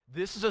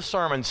This is a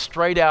sermon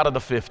straight out of the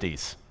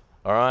 50s,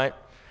 all right?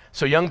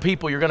 So young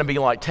people, you're going to be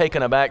like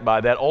taken aback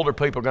by that. Older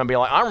people are going to be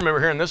like, I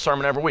remember hearing this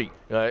sermon every week.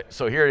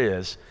 So here it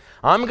is.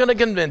 I'm going to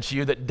convince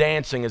you that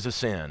dancing is a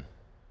sin.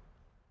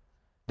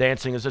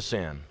 Dancing is a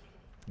sin.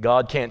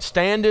 God can't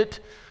stand it.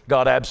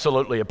 God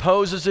absolutely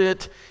opposes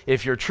it.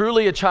 If you're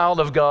truly a child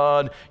of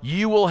God,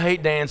 you will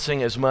hate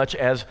dancing as much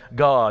as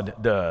God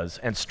does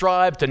and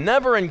strive to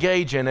never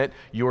engage in it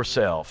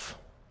yourself.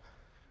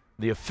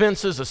 The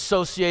offenses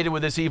associated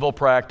with this evil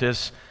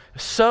practice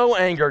so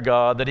anger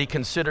God that he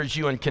considers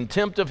you in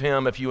contempt of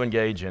him if you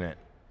engage in it.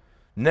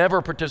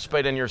 Never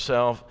participate in it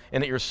yourself.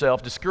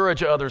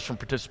 Discourage others from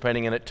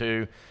participating in it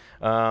too.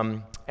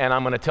 And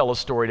I'm going to tell a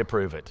story to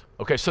prove it.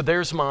 Okay, so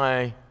there's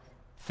my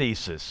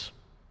thesis.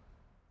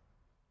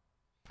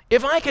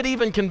 If I could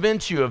even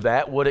convince you of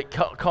that, would it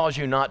cause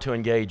you not to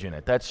engage in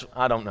it?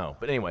 I don't know.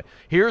 But anyway,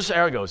 here's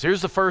how it goes.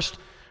 Here's the first,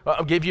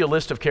 I'll give you a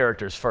list of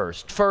characters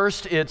first.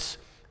 First,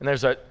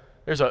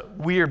 there's a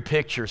weird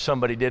picture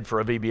somebody did for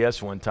a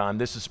VBS one time.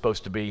 This is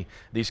supposed to be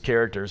these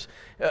characters.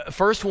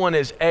 First one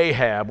is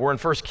Ahab. We're in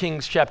 1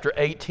 Kings chapter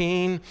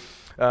 18,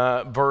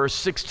 verse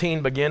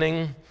 16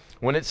 beginning,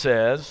 when it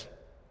says,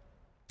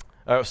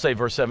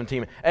 verse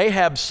 17.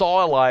 Ahab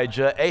saw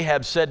Elijah.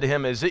 Ahab said to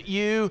him, "Is it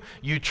you,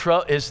 you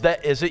troubler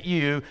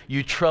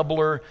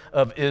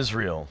of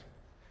Israel?"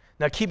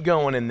 Now keep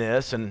going in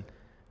this, and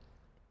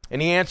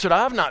he answered,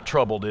 "I have not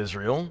troubled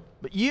Israel,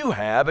 but you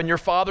have in your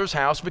father's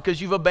house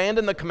because you've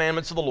abandoned the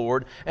commandments of the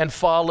Lord and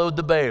followed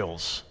the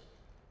Baals.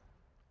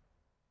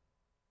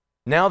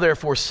 Now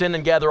therefore send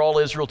and gather all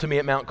Israel to me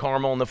at Mount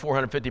Carmel and the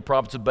 450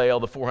 prophets of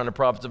Baal, the 400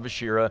 prophets of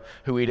Asherah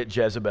who eat at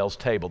Jezebel's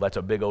table." That's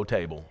a big old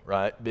table,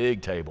 right?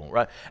 Big table,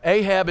 right?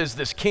 Ahab is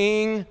this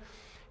king.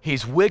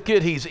 He's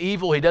wicked, he's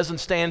evil, he doesn't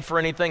stand for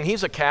anything.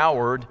 He's a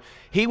coward.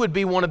 He would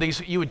be one of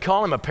these, you would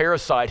call him a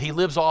parasite. He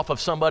lives off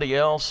of somebody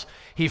else.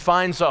 He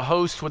finds a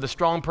host with a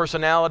strong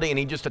personality and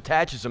he just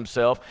attaches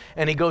himself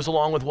and he goes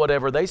along with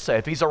whatever they say.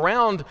 If he's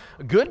around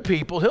good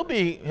people,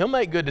 he'll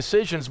make good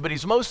decisions, but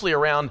he's mostly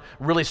around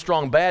really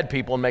strong bad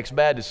people and makes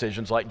bad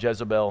decisions like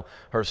Jezebel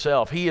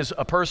herself. He is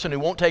a person who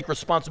won't take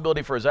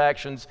responsibility for his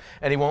actions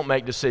and he won't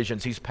make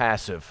decisions. He's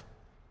passive.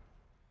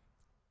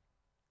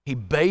 He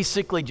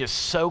basically just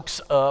soaks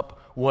up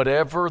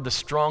whatever the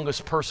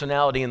strongest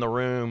personality in the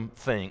room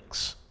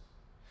thinks.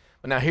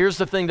 But now here's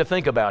the thing to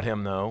think about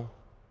him though.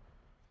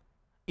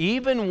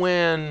 Even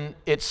when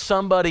it's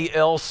somebody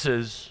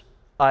else's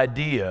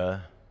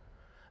idea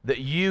that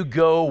you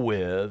go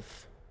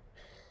with,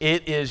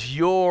 it is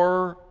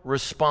your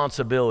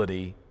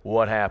responsibility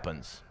what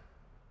happens.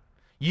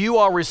 You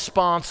are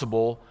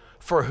responsible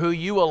for who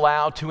you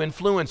allow to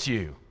influence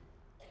you.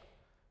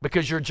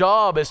 Because your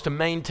job is to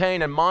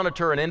maintain and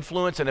monitor and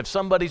influence, and if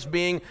somebody's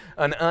being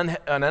an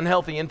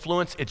unhealthy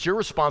influence, it's your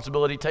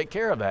responsibility to take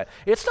care of that.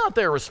 It's not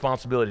their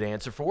responsibility to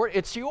answer for it,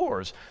 it's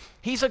yours.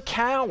 He's a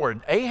coward.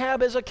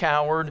 Ahab is a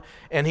coward,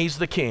 and he's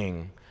the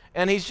king.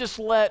 And he's just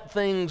let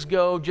things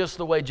go just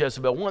the way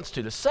Jezebel wants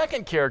to. The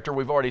second character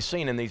we've already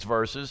seen in these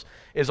verses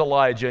is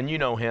Elijah, and you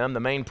know him, the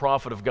main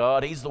prophet of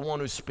God. He's the one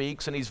who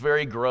speaks, and he's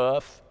very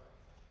gruff.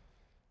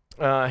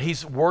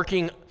 He's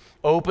working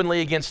openly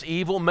against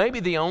evil,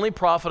 maybe the only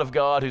prophet of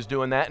God who's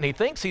doing that, and he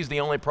thinks he's the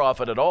only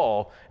prophet at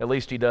all, at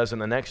least he does in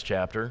the next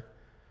chapter.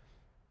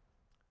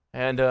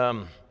 And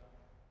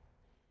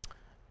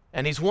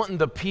he's wanting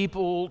the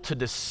people to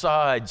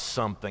decide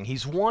something.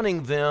 He's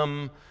wanting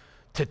them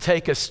to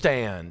take a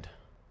stand,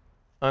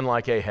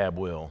 unlike Ahab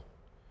will.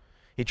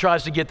 He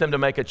tries to get them to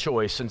make a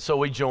choice, and so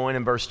we join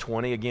in verse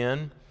 20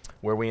 again,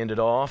 where we ended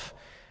off.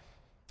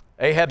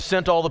 Ahab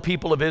sent all the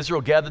people of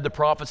Israel, gathered the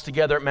prophets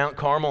together at Mount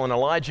Carmel, and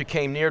Elijah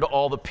came near to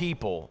all the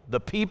people.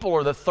 The people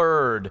are the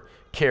third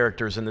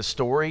characters in this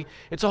story.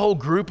 It's a whole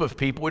group of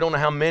people. We don't know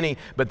how many,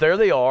 but there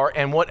they are.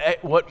 And what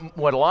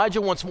Elijah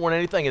wants more than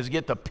anything is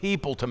get the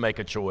people to make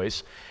a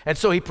choice. And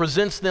so he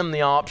presents them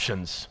the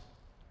options.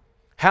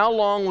 How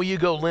long will you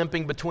go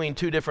limping between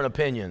two different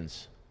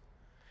opinions?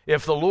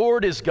 If the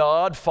Lord is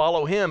God,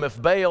 follow him. If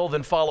Baal,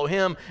 then follow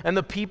him. And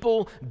the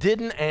people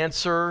didn't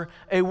answer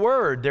a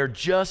word. They're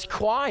just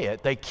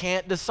quiet. They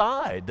can't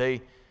decide.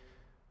 They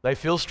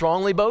feel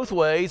strongly both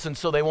ways, and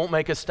so they won't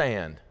make a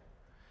stand.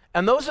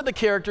 And those are the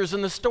characters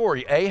in the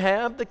story.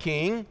 Ahab, the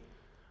king,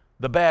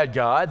 the bad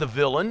guy, the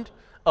villain.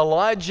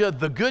 Elijah,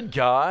 the good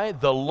guy,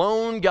 the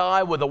lone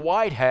guy with a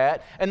white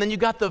hat. And then you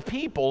got the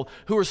people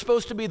who are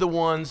supposed to be the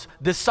ones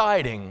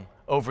deciding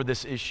over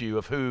this issue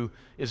of who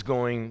is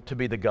going to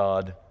be the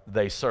God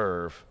they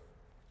serve.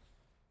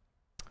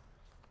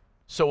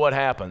 So what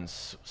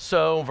happens?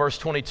 So verse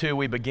 22,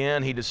 we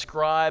begin. He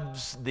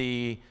describes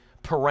the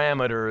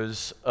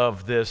parameters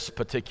of this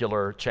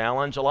particular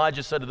challenge.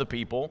 Elijah said to the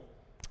people,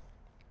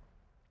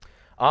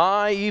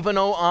 even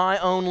though I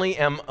only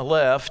am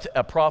left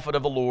a prophet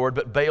of the Lord,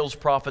 but Baal's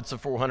prophets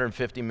of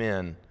 450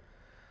 men.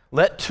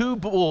 Let 2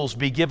 bulls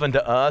be given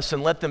to us,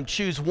 and let them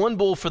choose 1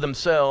 bull for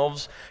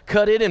themselves,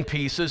 cut it in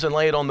pieces, and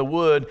lay it on the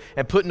wood,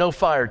 and put no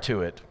fire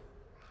to it.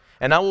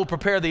 And I will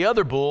prepare the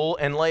other bull,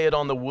 and lay it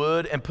on the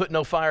wood, and put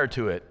no fire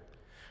to it.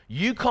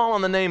 You call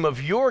on the name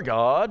of your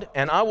God,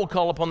 and I will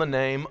call upon the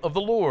name of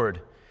the Lord.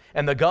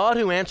 And the God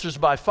who answers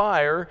by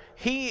fire,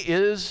 he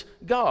is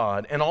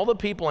God. And all the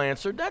people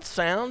answered, that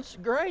sounds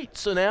great.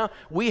 So now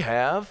we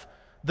have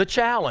the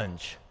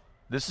challenge.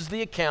 This is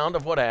the account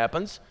of what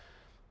happens.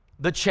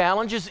 The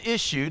challenge is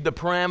issued, the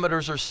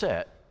parameters are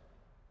set.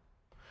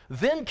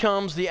 Then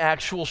comes the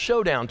actual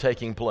showdown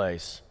taking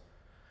place.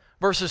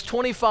 Verses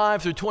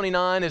 25 through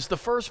 29 is the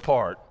first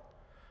part.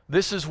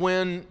 This is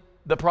when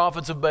the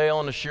prophets of Baal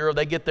and Asherah,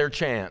 they get their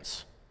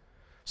chance.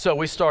 So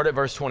we start at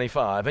verse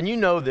 25. And you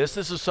know this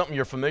is something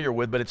you're familiar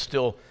with, but it's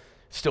still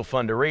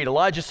fun to read.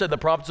 Elijah said to the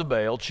prophets of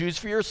Baal, choose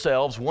for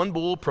yourselves one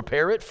bull,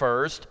 prepare it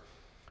first.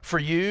 For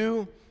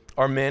you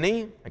are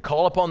many, and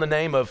call upon the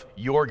name of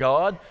your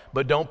God,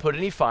 but don't put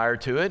any fire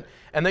to it.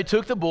 And they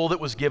took the bull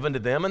that was given to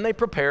them, and they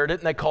prepared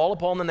it, and they called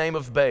upon the name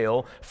of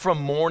Baal from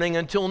morning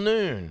until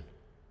noon.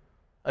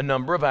 A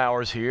number of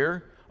hours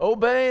here. O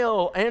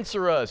Baal,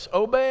 answer us.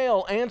 O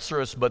Baal,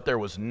 answer us. But there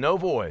was no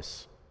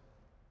voice.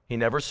 He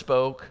never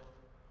spoke.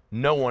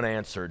 No one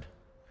answered.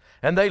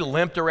 And they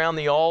limped around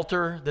the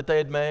altar that they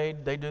had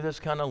made. They do this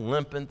kind of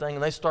limping thing,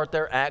 and they start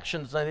their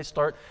actions, and they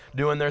start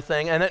doing their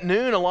thing. And at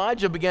noon,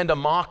 Elijah began to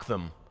mock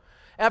them.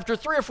 After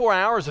 3 or 4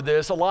 hours of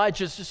this,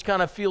 Elijah just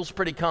kind of feels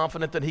pretty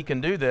confident that he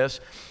can do this.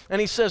 And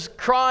he says,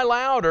 cry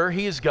louder,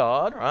 he is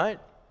God, right?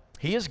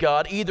 He is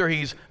God. Either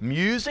he's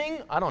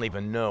musing, I don't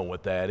even know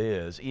what that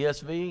is,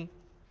 ESV?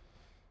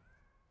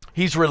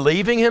 He's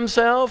relieving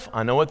himself.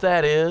 I know what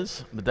that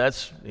is,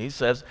 but he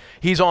says,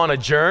 he's on a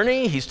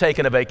journey. He's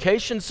taking a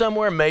vacation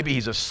somewhere. Maybe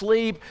he's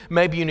asleep.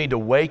 Maybe you need to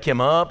wake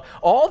him up.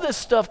 All this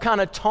stuff kind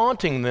of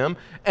taunting them,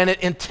 and it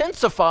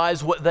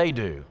intensifies what they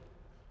do.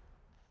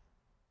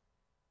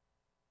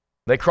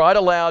 They cried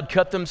aloud,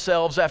 cut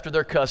themselves after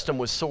their custom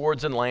with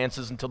swords and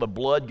lances until the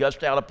blood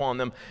gushed out upon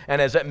them.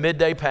 And as at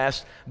midday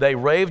passed, they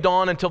raved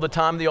on until the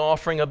time of the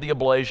offering of the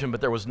oblation,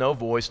 but there was no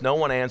voice, no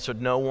one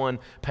answered, no one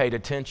paid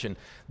attention.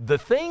 The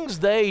things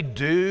they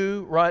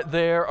do right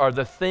there are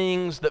the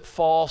things that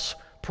false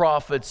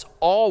prophets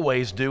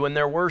always do in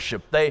their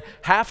worship. They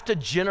have to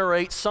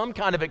generate some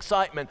kind of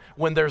excitement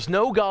when there's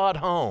no God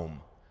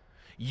home.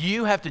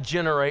 You have to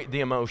generate the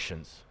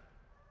emotions.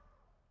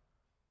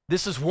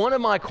 This is one of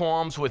my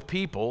qualms with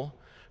people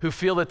who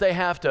feel that they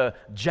have to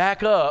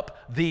jack up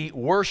the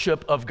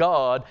worship of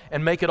God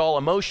and make it all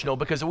emotional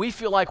because we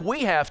feel like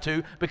we have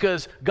to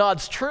because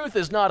God's truth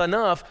is not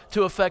enough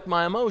to affect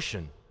my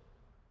emotion.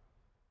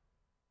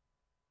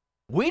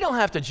 We don't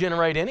have to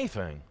generate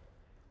anything.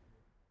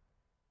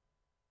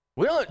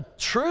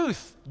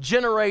 Truth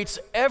generates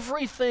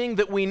everything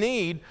that we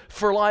need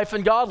for life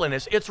and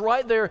godliness. It's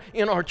right there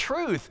in our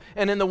truth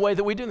and in the way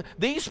that we do.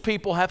 These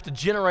people have to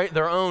generate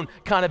their own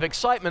kind of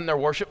excitement in their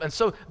worship, and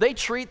so they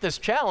treat this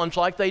challenge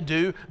like they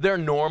do their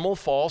normal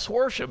false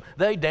worship.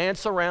 They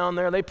dance around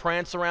there, they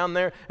prance around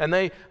there, and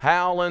they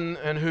howl and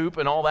hoop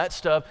and all that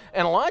stuff,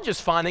 and Elijah's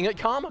finding it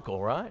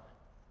comical, right?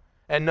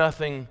 And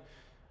nothing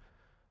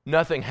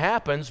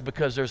happens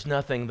because there's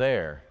nothing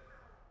there.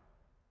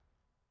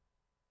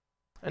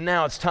 And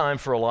now it's time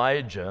for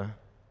Elijah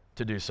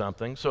to do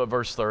something. So at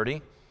verse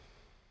 30,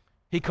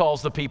 he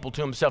calls the people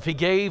to himself. He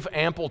gave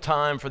ample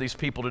time for these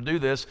people to do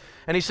this.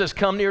 And he says,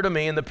 come near to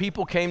me. And the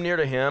people came near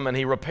to him, and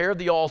he repaired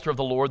the altar of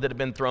the Lord that had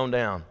been thrown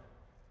down.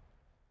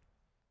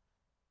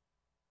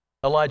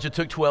 Elijah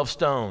took 12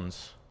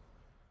 stones,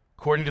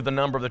 according to the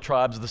number of the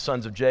tribes of the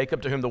sons of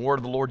Jacob, to whom the word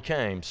of the Lord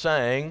came,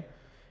 saying,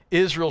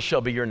 Israel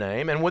shall be your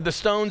name. And with the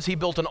stones he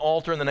built an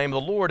altar in the name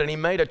of the Lord, and he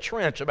made a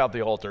trench about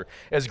the altar,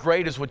 as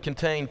great as would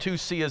contain 2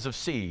 seahs of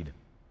seed.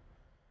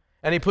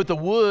 And he put the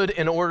wood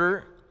in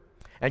order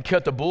and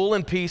cut the bull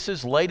in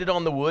pieces, laid it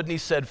on the wood, and he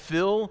said,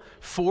 fill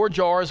 4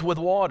 jars with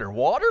water.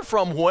 Water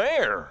from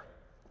where?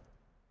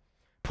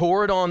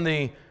 Pour it on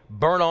the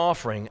burnt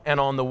offering and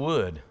on the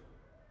wood.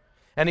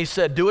 And he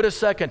said, do it a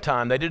second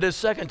time. They did it a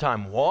second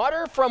time.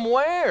 Water from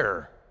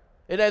where?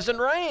 It hasn't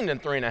rained in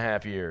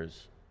 3.5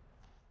 years.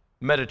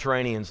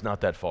 Mediterranean's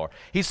not that far.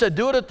 He said,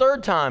 do it a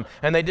third time,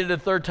 and they did it a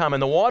third time,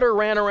 and the water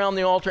ran around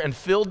the altar and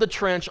filled the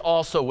trench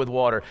also with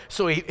water.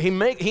 So he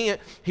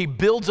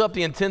builds up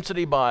the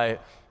intensity by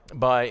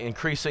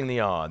increasing the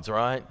odds,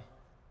 right,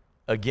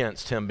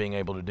 against him being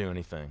able to do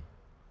anything.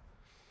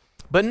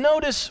 But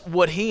notice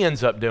what he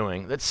ends up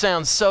doing that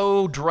sounds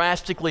so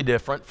drastically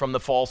different from the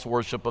false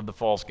worship of the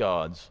false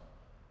gods.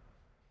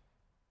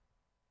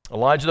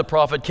 Elijah the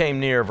prophet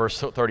came near, verse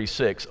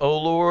 36. O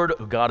Lord,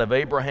 God of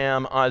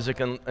Abraham, Isaac,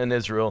 and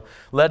Israel,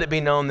 let it be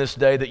known this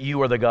day that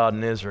you are the God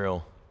in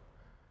Israel,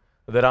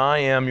 that I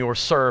am your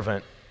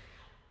servant,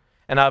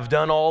 and I've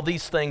done all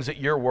these things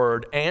at your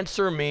word.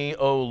 Answer me,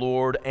 O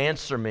Lord,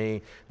 answer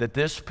me, that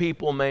this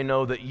people may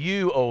know that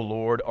you, O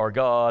Lord, are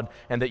God,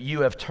 and that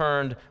you have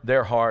turned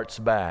their hearts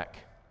back.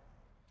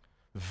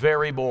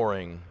 Very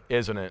boring,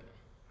 isn't it?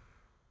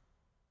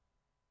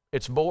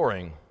 It's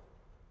boring.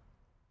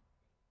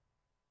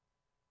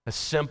 A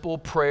simple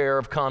prayer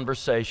of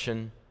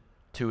conversation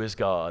to his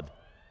God.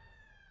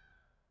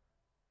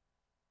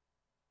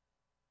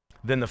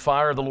 Then the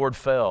fire of the Lord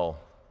fell.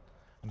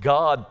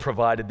 God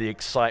provided the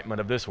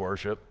excitement of this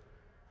worship.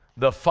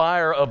 the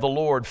fire of the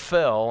Lord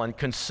fell and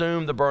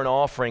consumed the burnt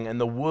offering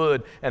and the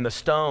wood and the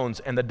stones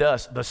and the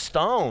dust. The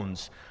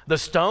stones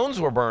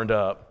were burned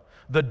up.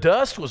 The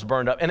dust was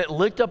burned up, and it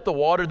licked up the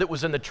water that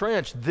was in the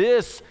trench.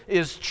 This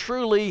is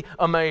truly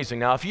amazing.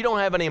 Now, if you don't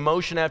have any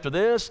emotion after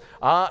this,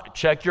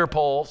 check your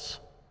pulse.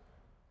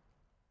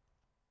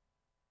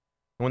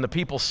 When the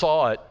people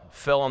saw it,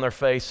 fell on their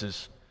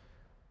faces.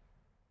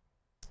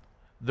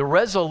 The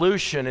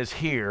resolution is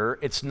here.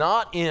 It's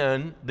not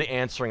in the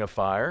answering of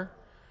fire.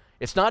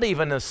 It's not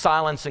even the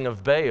silencing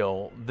of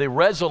Baal. The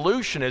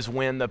resolution is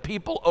when the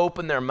people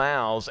open their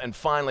mouths and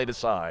finally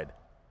decide.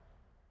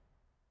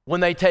 When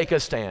they take a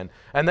stand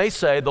and they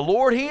say, the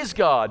Lord, He is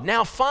God.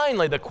 Now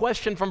finally, the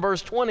question from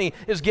verse 20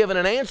 is given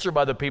an answer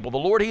by the people. The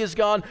Lord, He is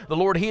God. The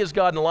Lord, He is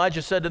God. And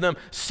Elijah said to them,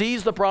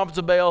 seize the prophets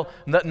of Baal,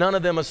 that none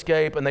of them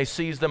escape. And they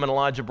seized them, and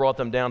Elijah brought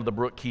them down to the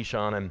brook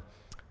Kishon and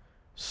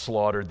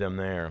slaughtered them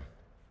there.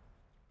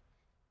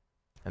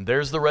 And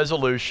there's the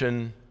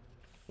resolution.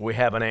 We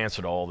have an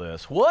answer to all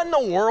this. What in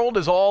the world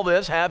does all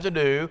this have to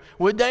do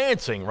with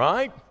dancing,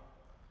 right?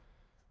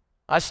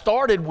 I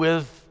started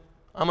with,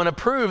 I'm going to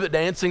prove that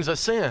dancing's a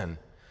sin.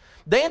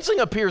 Dancing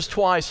appears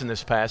twice in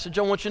this passage.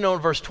 I want you to know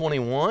in verse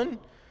 21,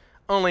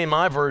 only in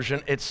my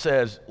version, it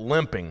says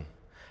limping.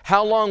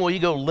 How long will you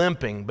go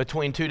limping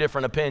between two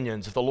different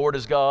opinions? If the Lord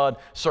is God,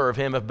 serve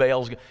Him. If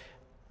Baal's God.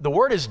 The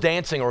word is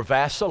dancing or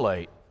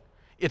vacillate.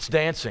 It's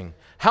dancing.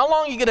 How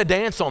long are you going to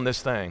dance on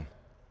this thing?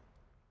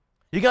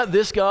 You got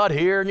this God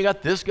here, and you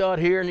got this God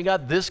here, and you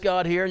got this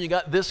God here, and you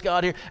got this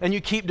God here, and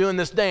you keep doing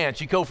this dance.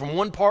 You go from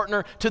one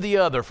partner to the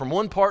other, from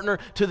one partner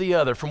to the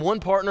other, from one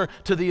partner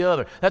to the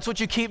other. That's what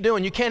you keep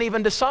doing. You can't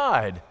even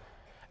decide.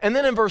 And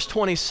then in verse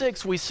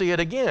 26, we see it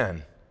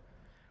again.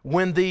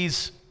 When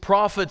these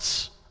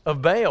prophets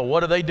of Baal,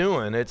 what are they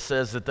doing? It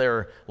says that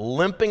they're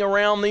limping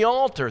around the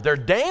altar. They're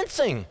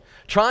dancing,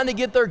 trying to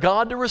get their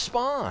God to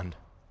respond.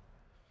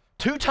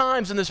 2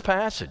 times in this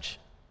passage.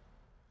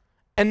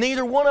 And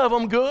neither one of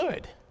them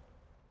good.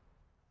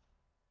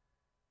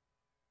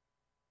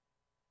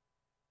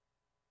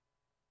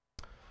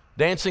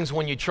 Dancing's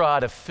when you try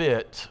to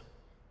fit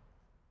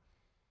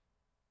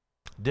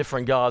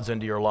different gods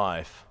into your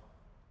life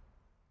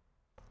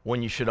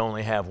when you should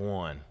only have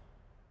one.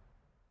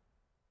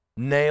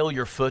 Nail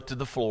your foot to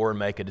the floor and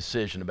make a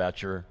decision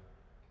about your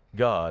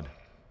God.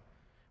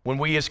 When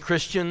we as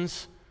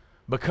Christians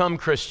become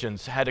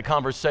Christians, had a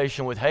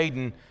conversation with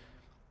Hayden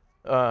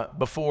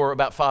before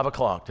about 5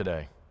 o'clock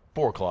today.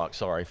 4 o'clock,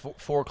 sorry,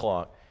 4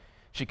 o'clock.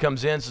 She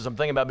comes in, says, I'm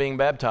thinking about being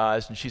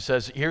baptized, and she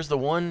says, here's the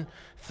one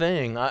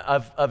thing.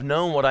 I've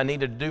known what I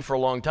needed to do for a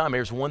long time.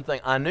 Here's one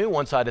thing. I knew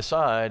once I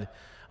decide,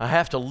 I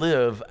have to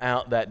live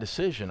out that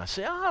decision. I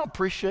say, I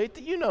appreciate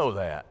that you know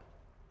that.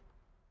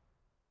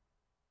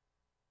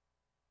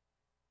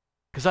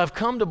 Because I've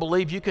come to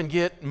believe you can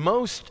get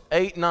most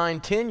 8, 9,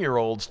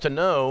 10-year-olds to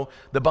know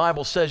the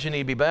Bible says you need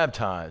to be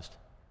baptized.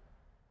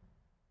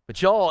 But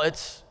y'all,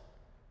 it's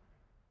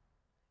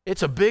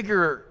a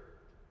bigger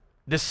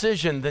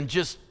decision than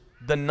just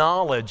the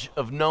knowledge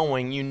of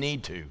knowing you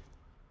need to.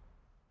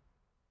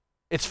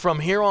 It's from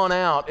here on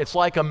out, it's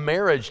like a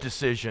marriage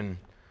decision.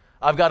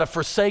 I've got to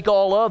forsake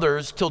all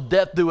others till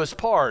death do us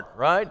part,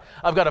 right?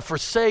 I've got to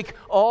forsake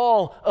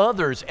all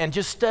others and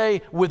just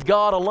stay with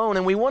God alone.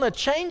 And we want to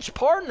change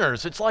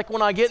partners. It's like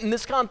when I get in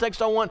this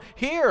context, I want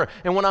here.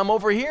 And when I'm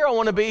over here, I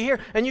want to be here.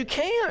 And you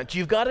can't.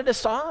 You've got to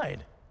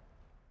decide.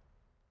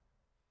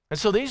 And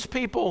so these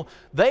people,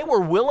 they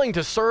were willing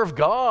to serve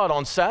God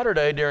on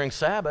Saturday during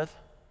Sabbath,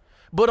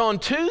 but on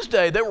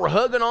Tuesday they were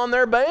hugging on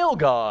their Baal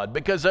god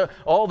because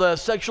all the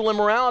sexual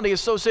immorality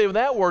associated with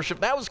that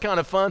worship. That was kind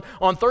of fun.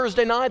 On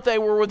Thursday night they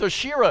were with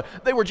Asherah.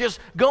 They were just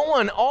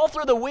going all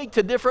through the week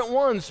to different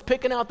ones,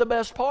 picking out the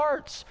best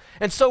parts.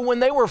 And so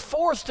when they were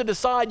forced to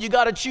decide you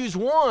got to choose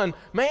one,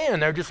 man,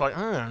 they're just like,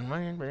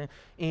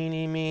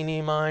 eeny,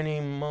 meeny,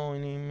 miny,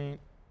 moiny, me.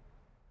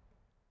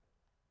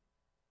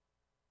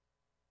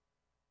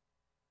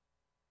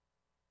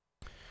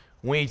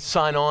 We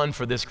sign on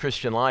for this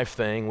Christian life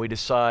thing. We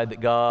decide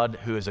that God,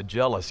 who is a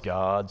jealous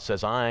God,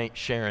 says, I ain't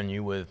sharing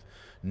you with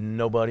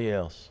nobody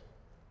else.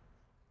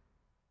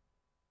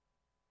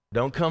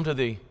 Don't come to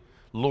the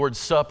Lord's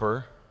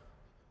Supper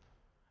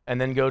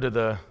and then go to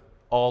the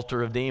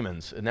altar of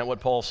demons. Isn't that what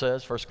Paul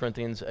says, 1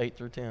 Corinthians 8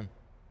 through 10?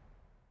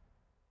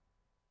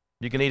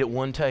 You can eat at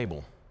one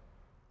table.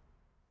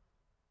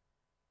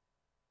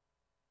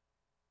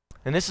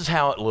 And this is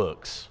how it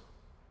looks.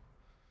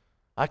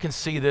 I can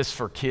see this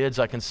for kids.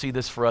 I can see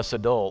this for us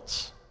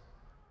adults.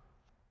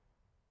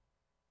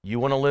 You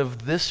want to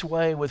live this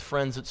way with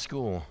friends at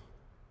school,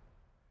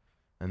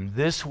 and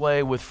this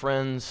way with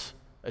friends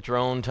at your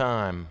own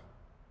time,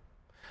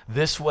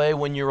 this way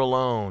when you're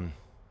alone,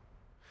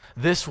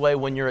 this way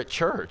when you're at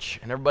church.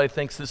 And everybody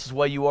thinks this is the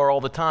way you are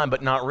all the time,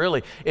 but not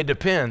really. It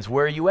depends.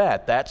 Where are you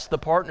at? That's the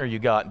partner you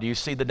got. Do you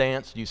see the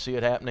dance? Do you see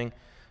it happening?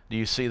 Do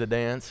you see the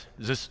dance?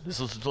 Does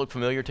this look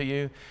familiar to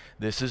you?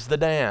 This is the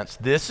dance.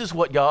 This is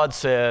what God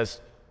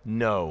says,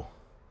 no.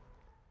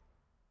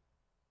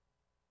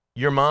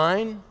 You're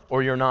mine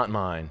or you're not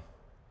mine.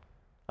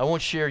 I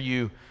won't share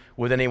you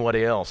with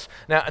anybody else.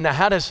 Now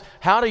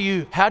how do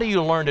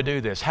you learn to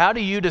do this? How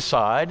do you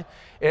decide?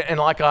 And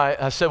like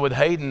I said with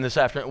Hayden this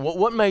afternoon,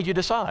 what made you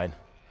decide?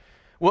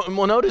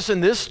 Well, notice in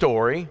this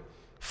story,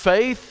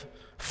 faith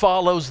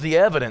follows the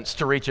evidence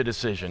to reach a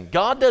decision.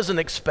 God doesn't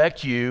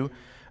expect you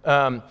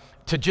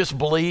to just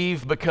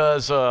believe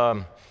because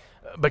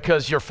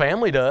your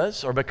family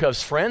does or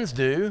because friends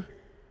do.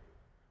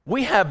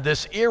 We have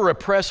this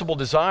irrepressible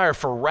desire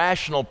for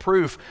rational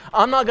proof.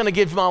 I'm not going to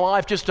give my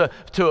life just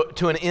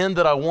to an end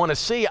that I want to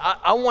see.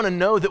 I want to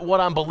know that what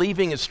I'm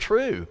believing is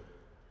true.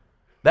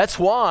 That's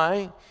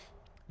why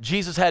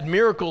Jesus had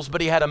miracles,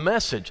 but he had a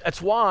message.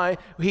 That's why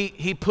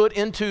he put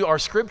into our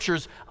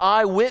scriptures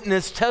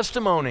eyewitness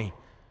testimony.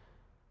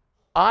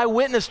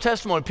 Eyewitness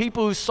testimony,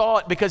 people who saw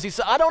it, because he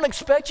said, I don't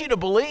expect you to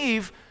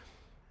believe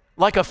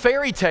like a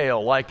fairy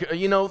tale, like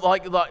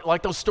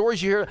those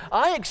stories you hear.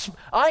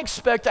 I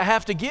expect to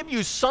have to give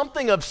you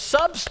something of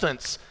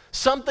substance,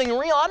 something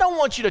real. I don't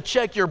want you to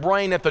check your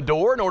brain at the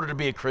door in order to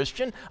be a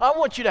Christian. I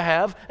want you to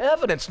have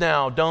evidence.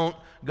 Now, don't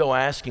go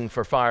asking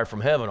for fire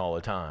from heaven all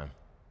the time.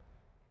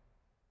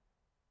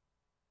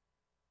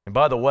 And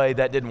by the way,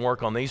 that didn't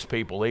work on these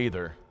people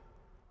either.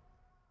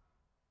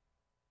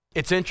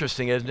 It's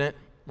interesting, isn't it?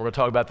 We're going to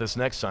talk about this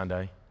next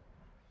Sunday.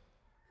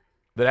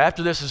 That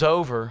after this is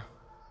over,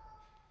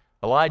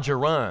 Elijah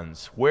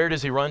runs. Where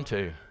does he run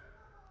to?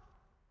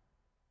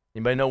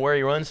 Anybody know where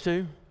he runs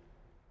to?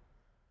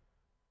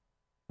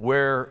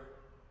 Where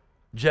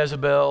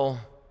Jezebel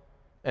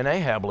and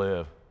Ahab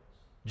live.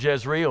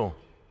 Jezreel.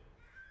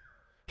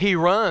 He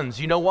runs.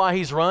 You know why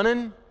he's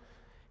running?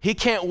 He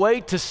can't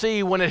wait to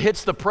see when it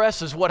hits the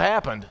presses what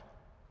happened.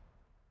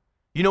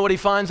 You know what he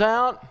finds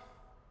out?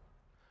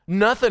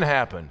 Nothing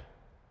happened.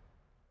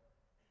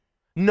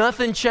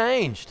 Nothing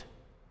changed.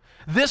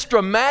 This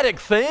dramatic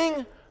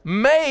thing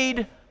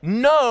made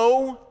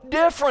no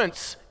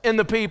difference in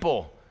the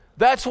people.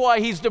 That's why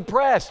he's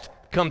depressed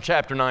come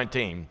chapter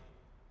 19.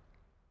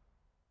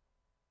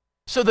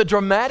 So the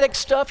dramatic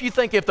stuff, you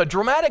think if the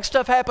dramatic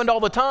stuff happened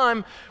all the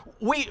time,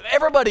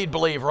 everybody'd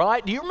believe,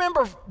 right? Do you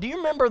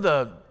remember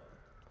the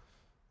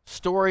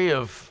story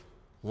of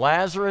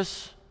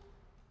Lazarus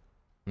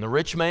and the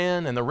rich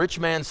man? And the rich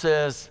man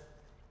says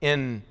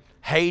in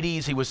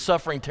Hades, he was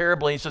suffering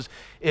terribly. He says,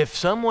 if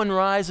someone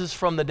rises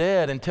from the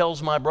dead and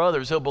tells my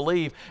brothers, he'll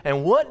believe.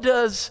 And what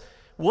does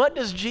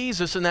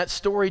Jesus in that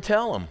story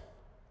tell him?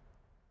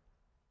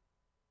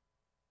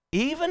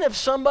 Even if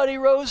somebody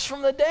rose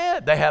from the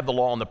dead, they have the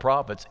law and the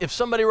prophets. If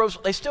somebody rose,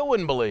 they still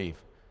wouldn't believe.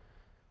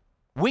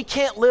 We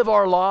can't live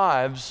our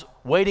lives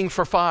waiting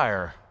for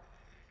fire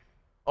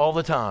all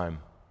the time.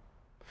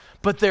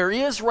 But there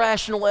is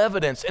rational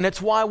evidence, and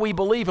it's why we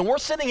believe. And we're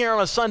sitting here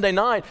on a Sunday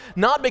night,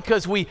 not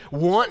because we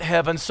want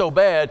heaven so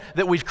bad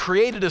that we've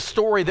created a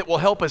story that will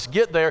help us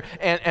get there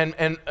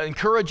and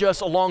encourage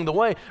us along the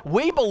way.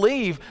 We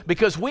believe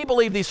because we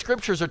believe these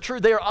scriptures are true.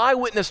 They are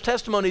eyewitness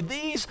testimony.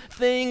 These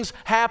things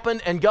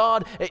happened, and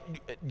God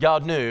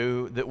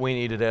knew that we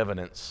needed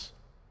evidence.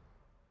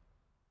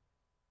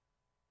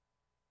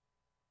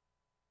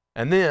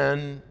 And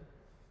then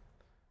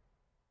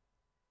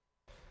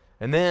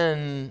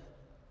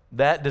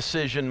that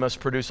decision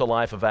must produce a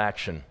life of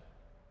action.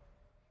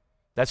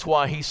 That's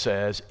why he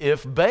says,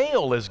 if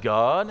Baal is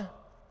God,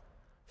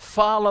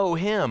 follow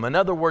him. In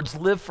other words,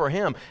 live for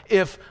him.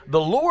 If the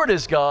Lord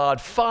is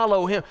God,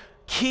 follow him.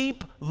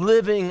 Keep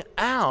living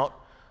out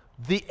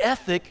the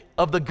ethic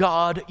of the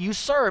God you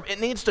serve. It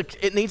needs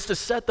to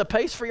set the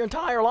pace for your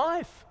entire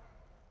life.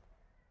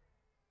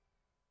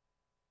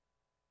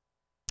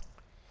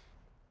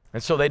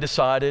 And so they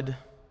decided,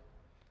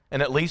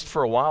 and at least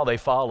for a while they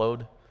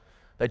followed.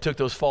 They took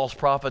those false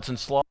prophets and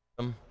slaughtered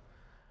them.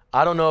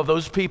 I don't know if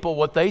those people,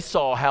 what they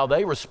saw, how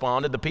they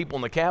responded. The people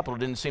in the capital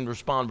didn't seem to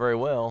respond very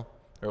well,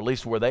 or at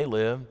least where they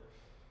lived.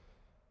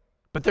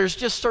 But there's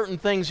just certain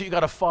things you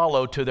got to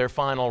follow to their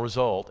final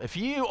result. If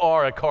you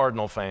are a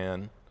Cardinal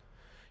fan,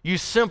 you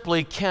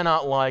simply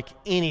cannot like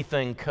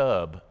anything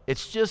Cub.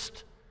 It's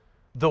just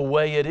the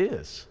way it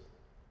is.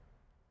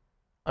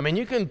 I mean,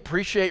 you can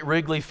appreciate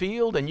Wrigley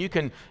Field and you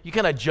kind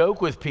of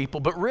joke with people,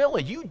 but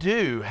really you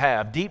do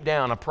have deep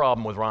down a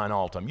problem with Ryan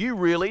Altum. You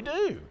really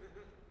do.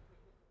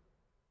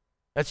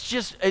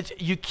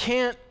 You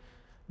can't,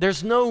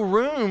 there's no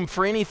room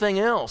for anything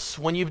else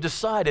when you've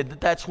decided that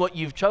that's what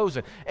you've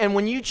chosen. And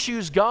when you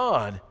choose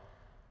God,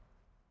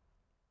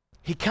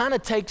 he kind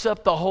of takes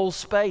up the whole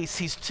space.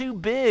 He's too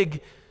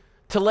big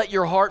to let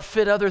your heart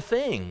fit other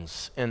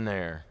things in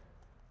there.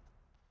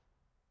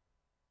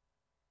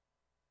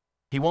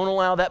 He won't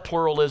allow that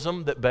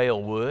pluralism that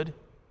Baal would.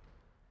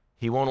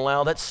 He won't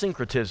allow that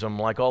syncretism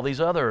like all these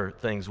other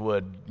things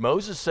would.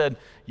 Moses said,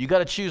 you got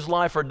to choose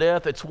life or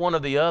death. It's one or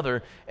the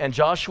other. And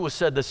Joshua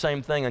said the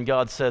same thing, and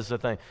God says the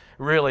thing.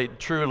 Really,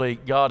 truly,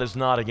 God is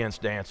not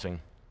against dancing.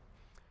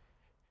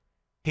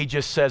 He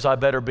just says, I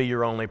better be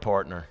your only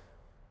partner.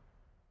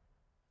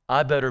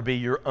 I better be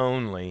your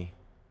only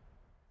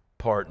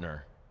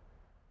partner.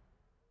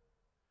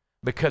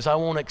 Because I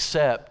won't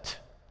accept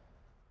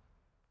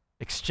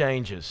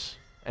exchanges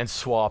and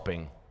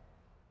swapping.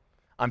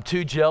 I'm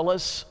too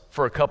jealous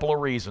for a couple of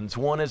reasons.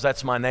 One is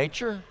that's my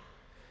nature,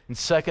 and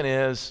second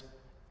is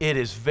it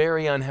is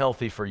very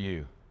unhealthy for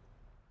you.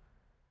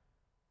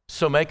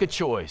 So make a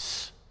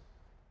choice.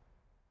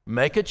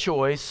 Make a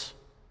choice.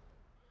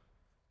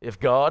 If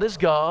God is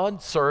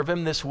God, serve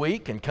Him this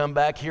week and come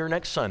back here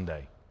next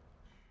Sunday.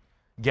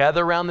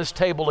 Gather around this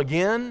table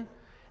again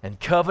and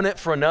covenant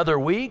for another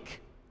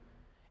week.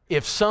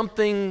 If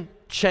something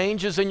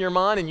changes in your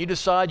mind and you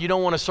decide you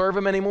don't want to serve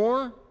Him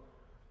anymore,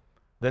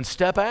 then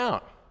step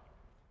out.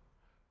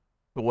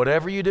 But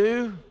whatever you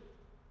do,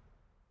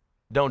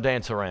 don't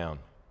dance around.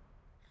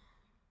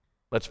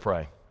 Let's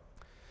pray.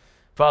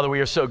 Father, we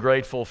are so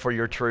grateful for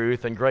your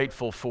truth and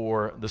grateful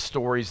for the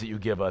stories that you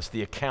give us,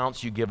 the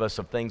accounts you give us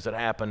of things that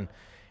happened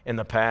in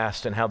the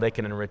past and how they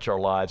can enrich our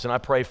lives. And I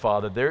pray,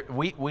 Father,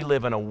 we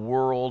live in a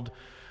world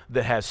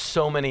that has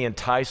so many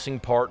enticing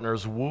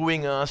partners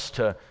wooing us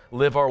to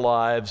live our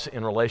lives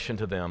in relation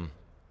to them.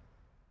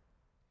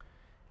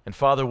 And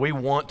Father, we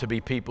want to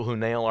be people who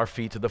nail our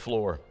feet to the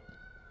floor,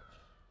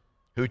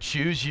 who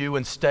choose you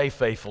and stay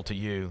faithful to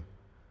you.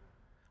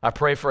 I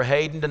pray for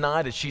Hayden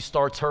tonight as she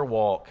starts her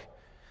walk,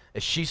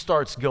 as she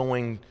starts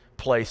going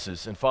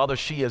places. And Father,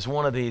 she is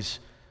one of these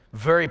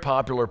very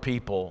popular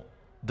people,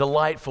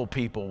 delightful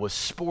people with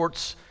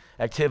sports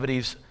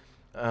activities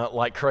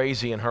like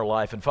crazy in her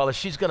life. And Father,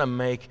 she's going to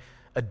make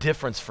a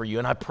difference for you.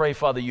 And I pray,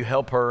 Father, you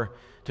help her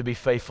to be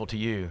faithful to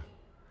you.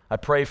 I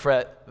pray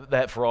for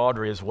that for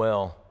Audrey as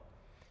well.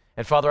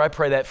 And Father, I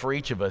pray that for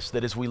each of us,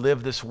 that as we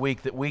live this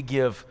week, that we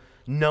give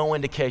no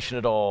indication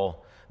at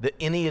all that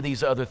any of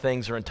these other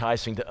things are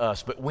enticing to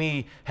us, but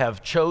we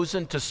have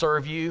chosen to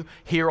serve you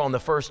here on the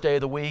first day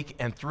of the week,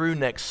 and through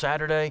next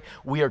Saturday,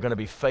 we are going to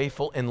be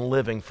faithful in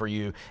living for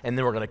you, and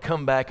then we're going to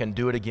come back and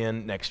do it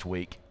again next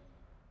week.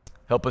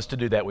 Help us to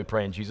do that, we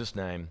pray in Jesus'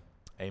 name.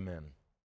 Amen.